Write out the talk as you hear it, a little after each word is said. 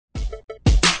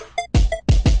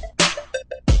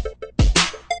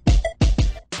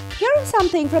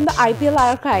something from the IPL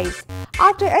archives.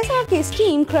 After SRK's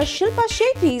team crushed Shilpa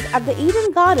Shetty's at the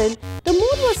Eden Garden, the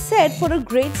mood was set for a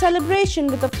great celebration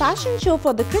with a fashion show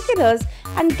for the cricketers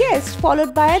and guests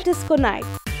followed by a disco night.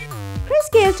 Chris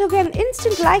Gayle took an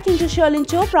instant liking to Sherlyn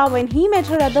Chopra when he met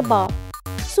her at the bar.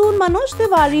 Soon Manoj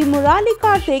Tiwari, Murali,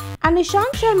 Kartik and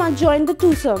Ishant Sharma joined the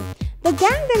twosome. The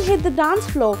gang then hit the dance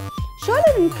floor.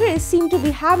 Sherlyn and Chris seemed to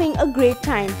be having a great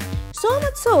time. So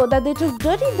much so that they took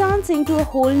dirty dancing to a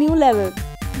whole new level.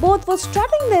 Both were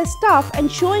strutting their stuff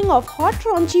and showing off hot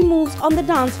raunchy moves on the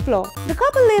dance floor. The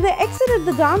couple later exited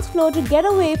the dance floor to get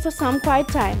away for some quiet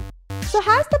time. So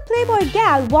has the Playboy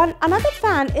gal won another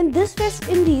fan in this West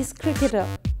Indies cricketer?